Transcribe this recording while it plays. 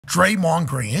Draymond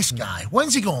Green, this guy,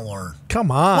 when's he going to learn? Come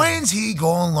on. When's he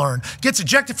going to learn? Gets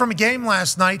ejected from a game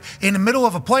last night in the middle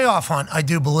of a playoff hunt, I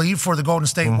do believe, for the Golden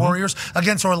State Warriors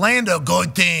against Orlando.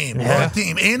 Good team. Good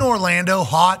team. In Orlando,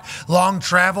 hot, long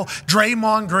travel.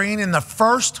 Draymond Green in the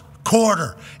first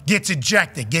quarter gets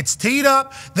ejected, gets teed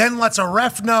up, then lets a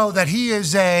ref know that he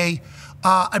is I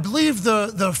believe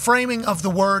the framing of the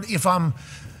word, if I'm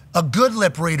a good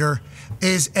lip reader,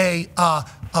 is a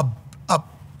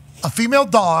female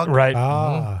dog, right?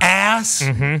 Ass,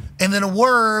 and then a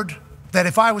word that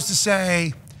if I was to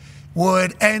say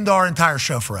would end our entire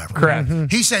show forever.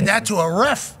 Correct. He said that to a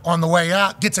ref on the way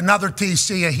out, gets another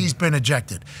TC, and he's been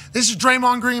ejected. This is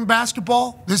Draymond Green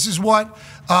basketball. This is what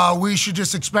we should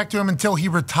just expect to him until he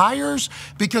retires,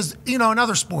 because, in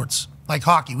other sports, like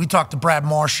hockey, we talked to Brad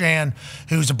Marchand,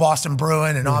 who's a Boston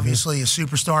Bruin and obviously a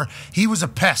superstar. He was a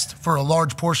pest for a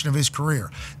large portion of his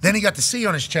career. Then he got the C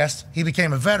on his chest. He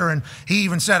became a veteran. He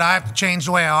even said, I have to change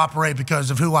the way I operate because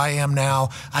of who I am now.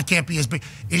 I can't be as big.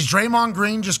 Is Draymond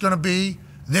Green just going to be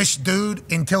this dude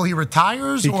until he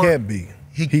retires? He can't be.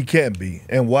 He can't be.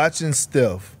 And watching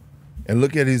Steph and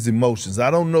look at his emotions,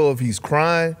 I don't know if he's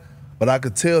crying, but I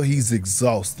could tell he's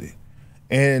exhausted.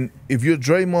 And if you're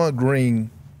Draymond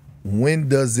Green, when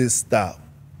does it stop?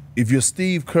 If you're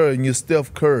Steve Kerr and you're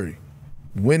Steph Curry,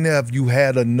 when have you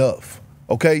had enough?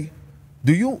 Okay?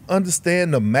 Do you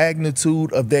understand the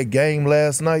magnitude of that game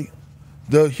last night?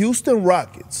 The Houston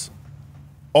Rockets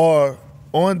are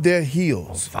on their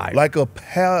heels like a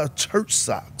pair of church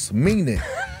socks, meaning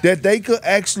that they could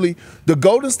actually, the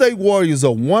Golden State Warriors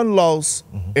are one loss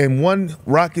and one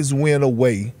Rockets win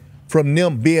away from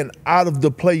them being out of the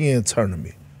play-in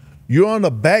tournament. You're on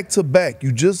a back-to-back.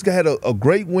 You just had a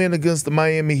great win against the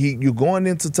Miami Heat. You're going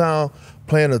into town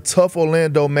playing a tough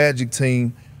Orlando Magic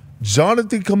team.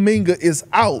 Jonathan Kuminga is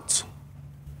out.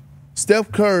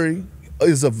 Steph Curry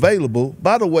is available.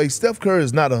 By the way, Steph Curry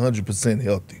is not 100%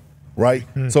 healthy, right?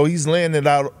 So he's laying it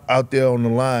out there on the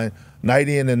line, night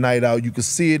in and night out. You can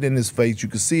see it in his face. You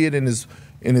can see it in the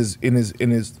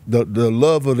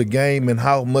love of the game and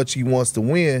how much he wants to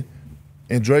win.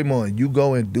 And Draymond, you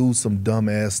go and do some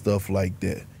dumbass stuff like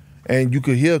that. And you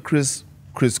could hear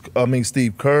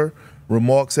Steve Kerr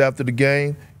remarks after the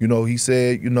game. He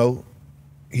said,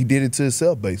 he did it to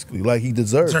himself basically. Like he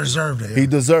deserved it. He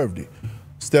deserved it.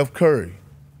 Steph Curry,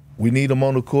 we need him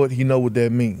on the court. He know what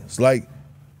that means. Like,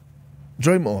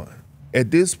 Draymond,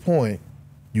 at this point,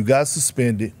 you got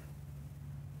suspended.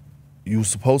 You were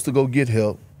supposed to go get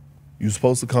help. You were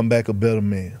supposed to come back a better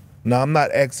man. Now, I'm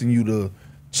not asking you to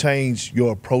change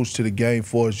your approach to the game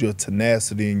for as your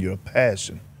tenacity and your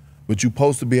passion. But you're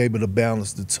supposed to be able to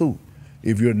balance the two.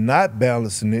 If you're not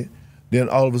balancing it, then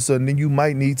all of a sudden then you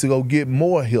might need to go get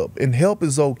more help. And help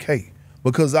is okay.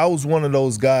 Because I was one of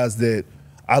those guys that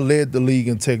I led the league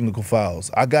in technical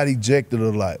fouls. I got ejected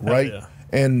a lot, right? Yeah.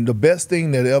 And the best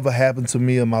thing that ever happened to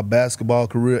me in my basketball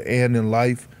career and in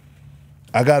life,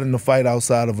 I got in a fight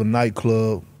outside of a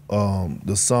nightclub one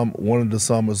of the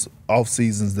summer's off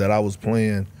seasons that I was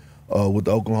playing with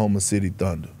the Oklahoma City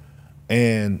Thunder.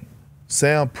 And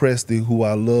Sam Presti, who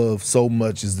I love so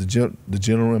much, is the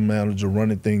general manager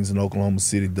running things in Oklahoma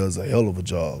City, does a hell of a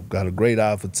job. Got a great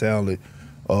eye for talent.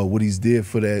 What he's did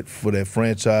for that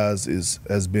franchise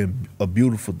has been a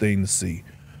beautiful thing to see.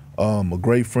 A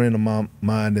great friend of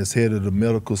mine that's head of the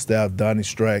medical staff, Donnie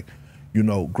Strack,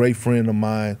 great friend of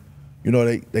mine.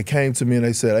 They came to me and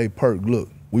they said, hey, Perk, look,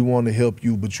 we want to help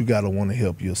you, but you got to want to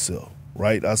help yourself,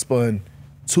 right? I spent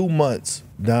 2 months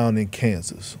down in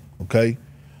Kansas, okay?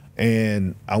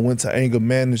 And I went to anger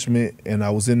management, and I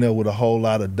was in there with a whole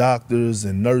lot of doctors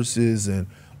and nurses and,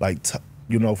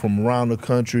 from around the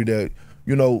country that,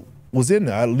 was in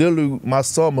there. My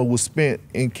summer was spent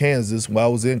in Kansas while I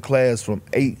was in class from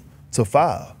 8 to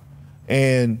 5.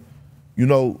 And,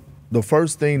 the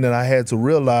first thing that I had to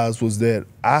realize was that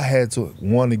I had to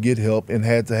want to get help and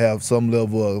had to have some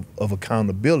level of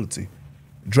accountability.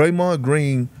 Draymond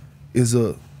Green is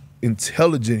an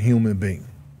intelligent human being,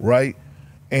 right?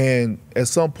 And at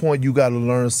some point, you got to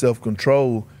learn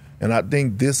self-control. And I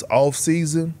think this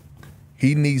offseason,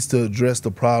 he needs to address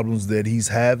the problems that he's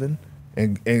having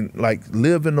and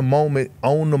live in the moment,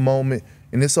 own the moment.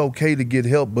 And it's okay to get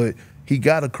help, but he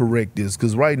got to correct this.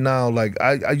 Because right now,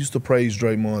 I used to praise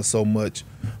Draymond so much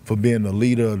for being the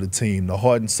leader of the team, the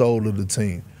heart and soul of the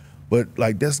team. But,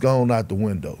 that's gone out the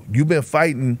window. You've been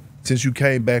fighting since you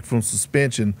came back from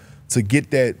suspension to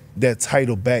get that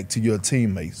title back to your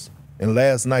teammates. And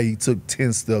last night he took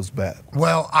 10 steps back.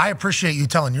 Well, I appreciate you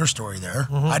telling your story there.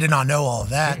 I did not know all of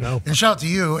that. And shout out to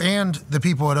you and the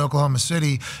people at Oklahoma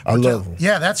City. I love them.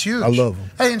 Yeah, that's huge. I love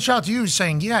them. Hey, and shout out to you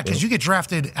saying, because you get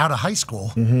drafted out of high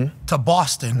school to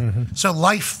Boston. So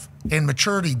life and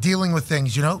maturity, dealing with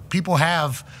things, people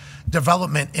have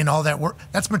development in all that work.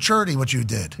 That's maturity, what you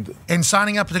did. And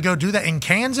signing up to go do that in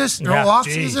Kansas, your whole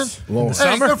offseason.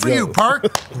 Hey, good for you, Park.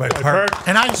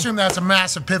 And I assume that's a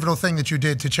massive pivotal thing that you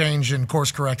did to change and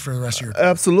course correct for the rest of your time.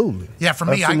 Absolutely. Yeah, for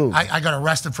me, I got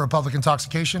arrested for public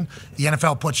intoxication. The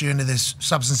NFL puts you into this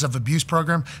substance of abuse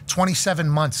program. 27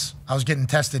 months, I was getting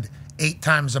tested 8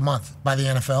 times a month by the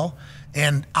NFL.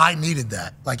 And I needed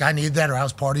that. I needed that, or I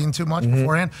was partying too much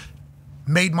beforehand.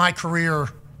 Made my career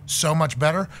so much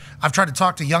better. I've tried to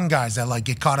talk to young guys that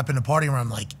get caught up in the party where I'm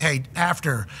like, hey,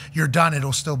 after you're done,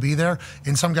 it'll still be there.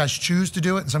 And some guys choose to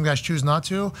do it and some guys choose not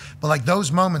to. But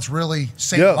those moments really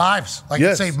save lives.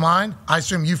 It saved mine. I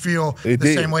assume you feel the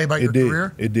same way about your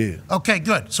career. It did. Okay,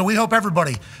 good. So we hope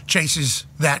everybody chases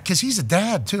that because he's a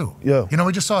dad too. Yeah.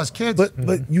 We just saw his kids.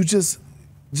 But you just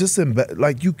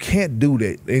you can't do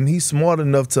that. And he's smart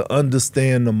enough to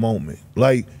understand the moment.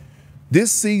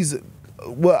 This season,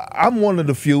 well, I'm one of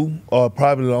the few, or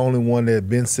probably the only one that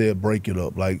been said break it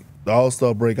up. The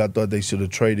All-Star break, I thought they should have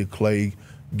traded Clay,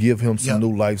 give him some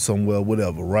new life somewhere,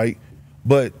 whatever, right?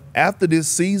 But after this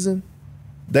season,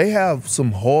 they have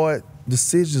some hard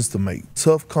decisions to make,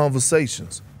 tough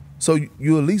conversations. So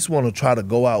you at least want to try to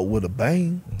go out with a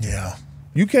bang. Yeah.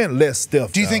 You can't let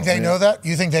Steph Do you think they know that?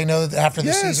 You think they know that after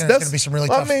the season it's going to be some really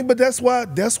tough? But that's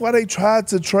why they tried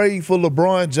to trade for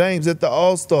LeBron James at the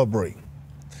All-Star break.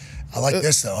 I like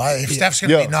this, though. If Steph's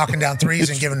going to be knocking down threes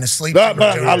and giving the sleep. I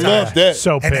love that.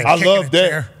 So pissed. I love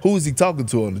that. Who is he talking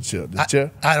to on the chair? The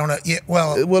chair? I don't know. Yeah,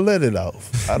 well, let it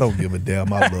off. I don't give a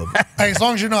damn. I love it. Hey, as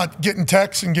long as you're not getting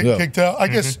texts and getting kicked out. I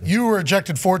guess you were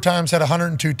ejected 4 times, had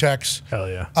 102 texts. Hell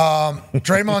yeah.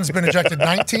 Draymond's been ejected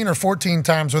 19 or 14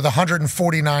 times with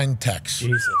 149 texts.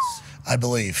 Jesus. I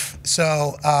believe.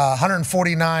 So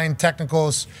 149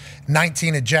 technicals,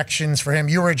 19 ejections for him.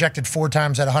 You were ejected 4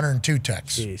 times at 102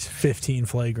 texts. Jeez, 15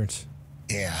 flagrants.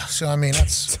 Yeah. So,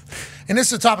 that's... And this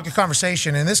is a topic of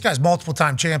conversation, and this guy's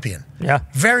multiple-time champion. Yeah.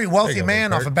 Very wealthy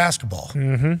man off of basketball.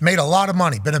 Made a lot of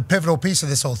money. Been a pivotal piece of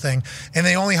this whole thing. And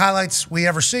the only highlights we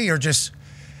ever see are just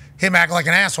him acting like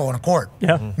an asshole in a court.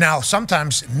 Yeah. Now,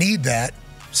 sometimes need that.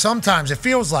 Sometimes it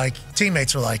feels like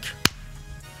teammates are like,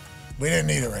 we didn't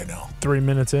need it right now. 3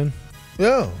 minutes in.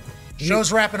 Yeah.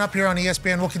 Show's wrapping up here on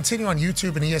ESPN. We'll continue on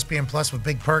YouTube and ESPN Plus with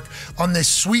Big Perk on this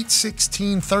Sweet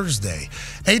 16 Thursday.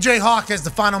 AJ Hawk has the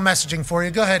final messaging for you.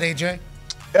 Go ahead, AJ.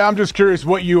 I'm just curious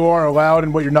what you are allowed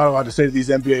and what you're not allowed to say to these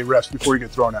NBA refs before you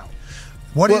get thrown out.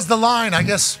 What is the line? I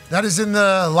guess that is in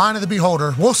the line of the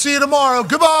beholder. We'll see you tomorrow.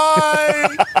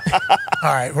 Goodbye.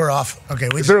 All right, we're off. Okay.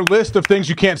 Is there a list of things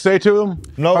you can't say to them?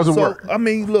 No. How's it work?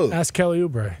 Look. Ask Kelly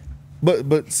Oubre.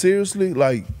 But seriously,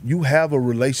 you have a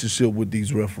relationship with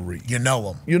these referees. You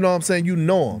know them. You know what I'm saying? You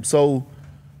know them. So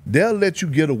they'll let you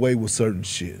get away with certain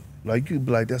shit. You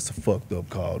be like, that's a fucked up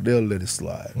call. They'll let it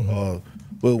slide.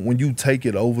 But when you take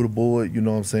it over the board, you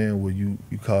know what I'm saying, where you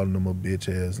calling them a bitch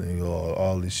ass nigga or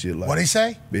all this shit What'd he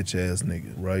say? Bitch ass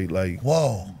nigga, right?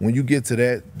 Whoa. When you get to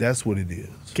that, that's what it is.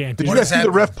 Can't Did you guys see the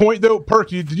ref point though? Perk,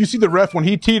 did you see the ref when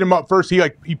he teed him up first?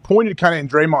 He pointed kind of in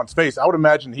Draymond's face. I would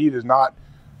imagine he does not.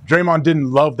 Draymond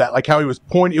didn't love that, how he was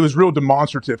pointing. It was real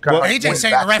demonstrative. AJ's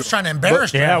saying the ref's trying to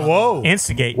embarrass him. Yeah, whoa.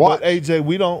 Instigate. But AJ,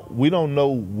 we don't know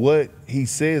what he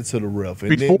said to the ref.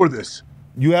 And before this.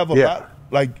 You have a lot.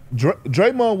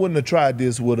 Draymond wouldn't have tried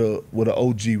this with an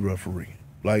OG referee,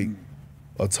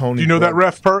 a Tony. Do you know that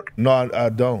ref, Perk? No, I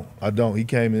don't. He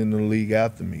came in the league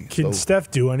after me. Can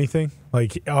Steph do anything?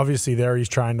 Obviously there he's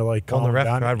trying to calm him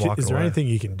down. Is there anything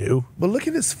he can do? But look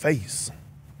at his face.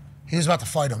 He was about to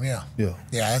fight him, yeah. Yeah.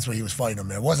 Yeah, that's what he was fighting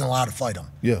him. It wasn't allowed to fight him.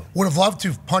 Yeah. Would have loved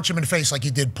to punch him in the face like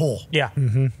he did Poole. Yeah.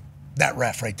 That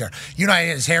ref right there. He had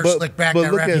his hair slicked back,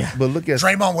 that ref. But look at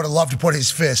Draymond would have loved to put his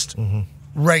fist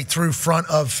right through front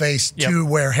of face to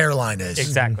where hairline is.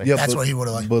 Exactly. Yeah, that's what he would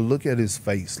have liked. But look at his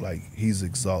face, he's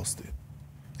exhausted.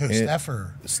 Who, Steph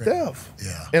or Steph?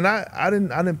 Yeah. And I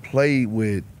didn't play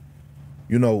with,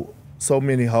 so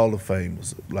many Hall of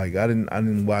Famers. I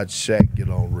didn't watch Shaq get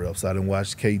on refs. I didn't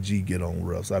watch KG get on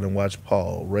refs. I didn't watch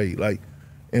Paul, Ray.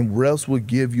 And refs would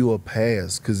give you a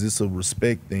pass because it's a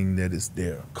respect thing that is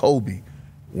there. Kobe,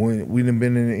 when we done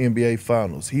been in the NBA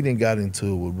Finals, he didn't got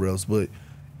into it with refs, but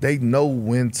they know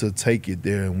when to take it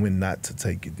there and when not to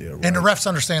take it there. Right? And the refs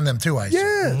understand them too, I assume.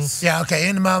 Yes. Yeah, okay,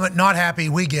 in the moment, not happy,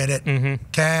 we get it.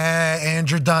 Okay, and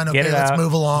you're done. Okay, let's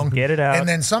move along. Get it out. And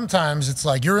then sometimes it's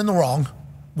you're in the wrong.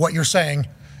 What you're saying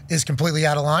is completely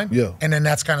out of line. Yeah. And then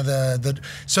that's kind of the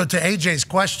so to AJ's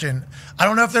question, I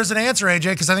don't know if there's an answer,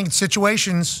 AJ, because I think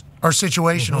situations are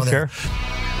situational there.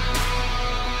 Sure.